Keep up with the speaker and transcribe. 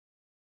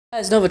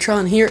Guys,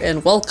 Novatron here,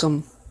 and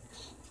welcome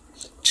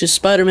to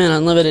Spider-Man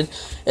Unlimited.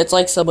 It's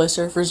like Subway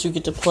Surfers. You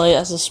get to play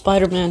as a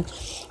Spider-Man.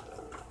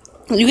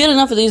 You get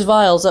enough of these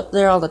vials up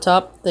there on the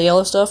top, the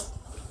yellow stuff,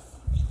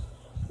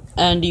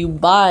 and you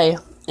buy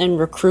and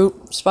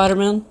recruit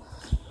Spider-Man,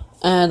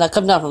 and that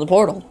comes down from the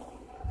portal.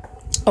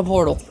 A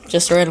portal.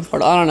 Just a random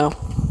portal. I don't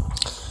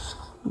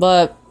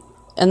know.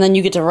 And then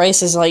you get to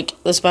race as, like,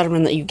 the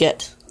Spider-Man that you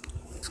get.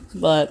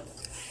 But,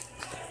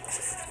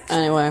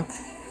 anyway.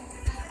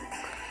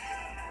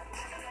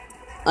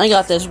 I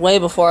got this way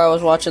before I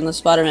was watching the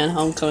Spider-Man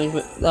Homecoming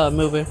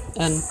movie,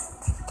 and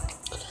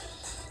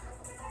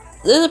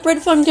this is a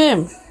pretty fun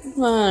game,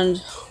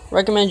 and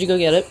recommend you go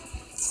get it.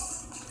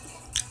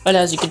 But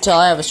as you can tell,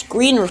 I have a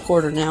screen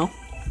recorder now,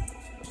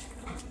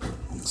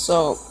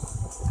 so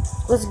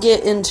let's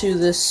get into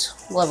this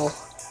level.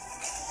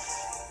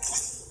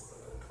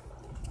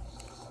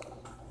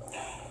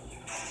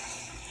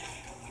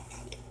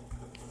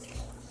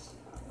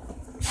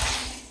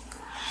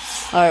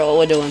 Alright, what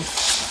we're doing.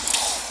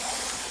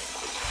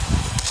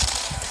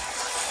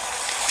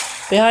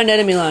 Behind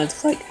enemy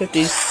lines, like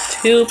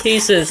 52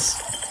 pieces.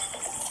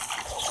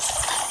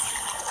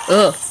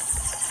 Ugh.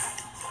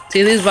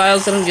 See these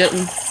vials that I'm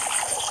getting?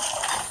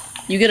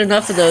 You get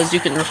enough of those, you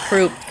can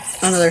recruit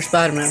another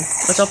Spider-Man,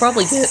 which I'll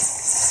probably get.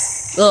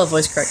 Oh,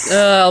 voice crack.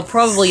 I'll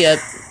probably get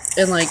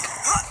in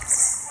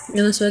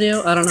this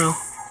video. I don't know.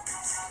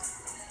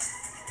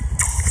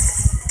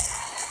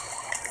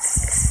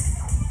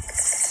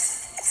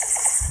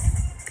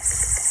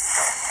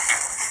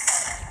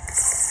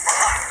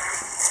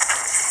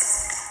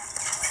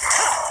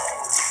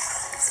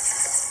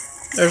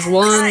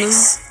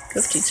 There's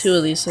 52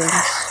 of these things.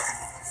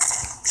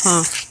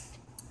 Huh.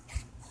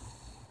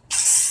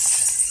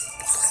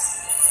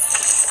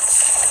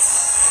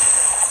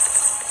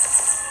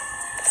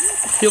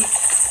 Yep.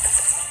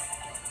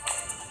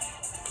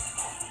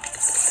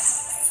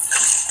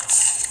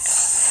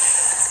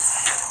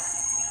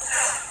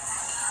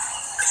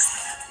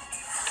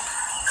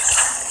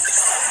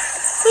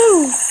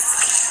 Woo.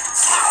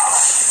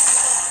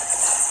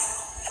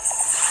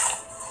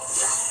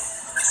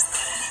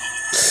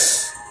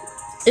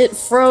 It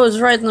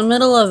froze right in the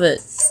middle of it.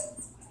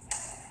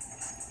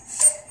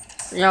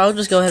 Yeah, I'll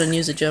just go ahead and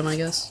use a gem, I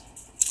guess.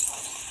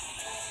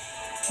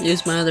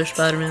 Use my other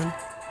Spider-Man.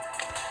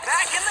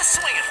 Back in the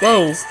swing of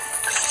Whoa. things.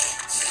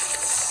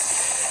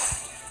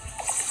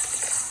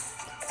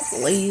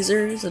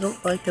 Lasers, I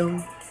don't like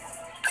them.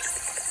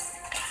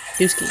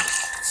 Dooski.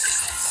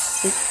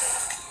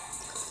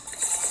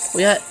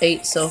 We got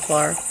 8 so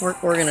far.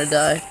 We're gonna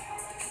die.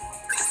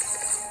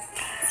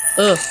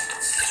 Ugh.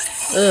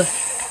 Ugh.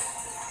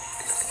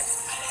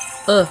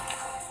 Ugh.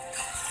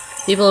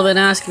 People have been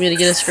asking me to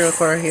get a screen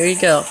recorder. Here you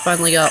go.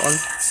 Finally got one.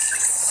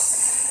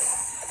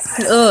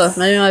 Ugh.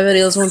 Maybe my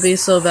videos won't be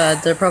so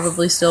bad. There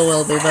probably still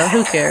will be, but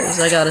who cares?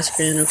 I got a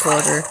screen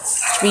recorder.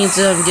 Which means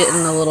that I'm getting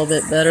a little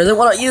bit better than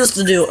what I used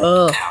to do.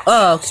 Ugh.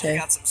 Oh, okay.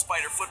 Got some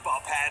spider football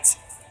pads.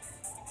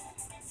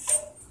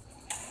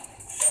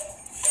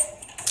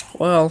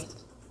 Well.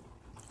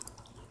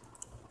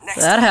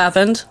 That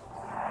happened.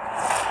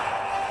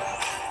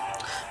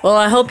 Well,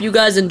 I hope you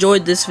guys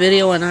enjoyed this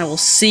video, and I will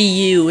see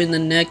you in the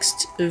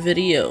next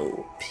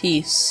video.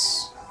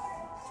 Peace.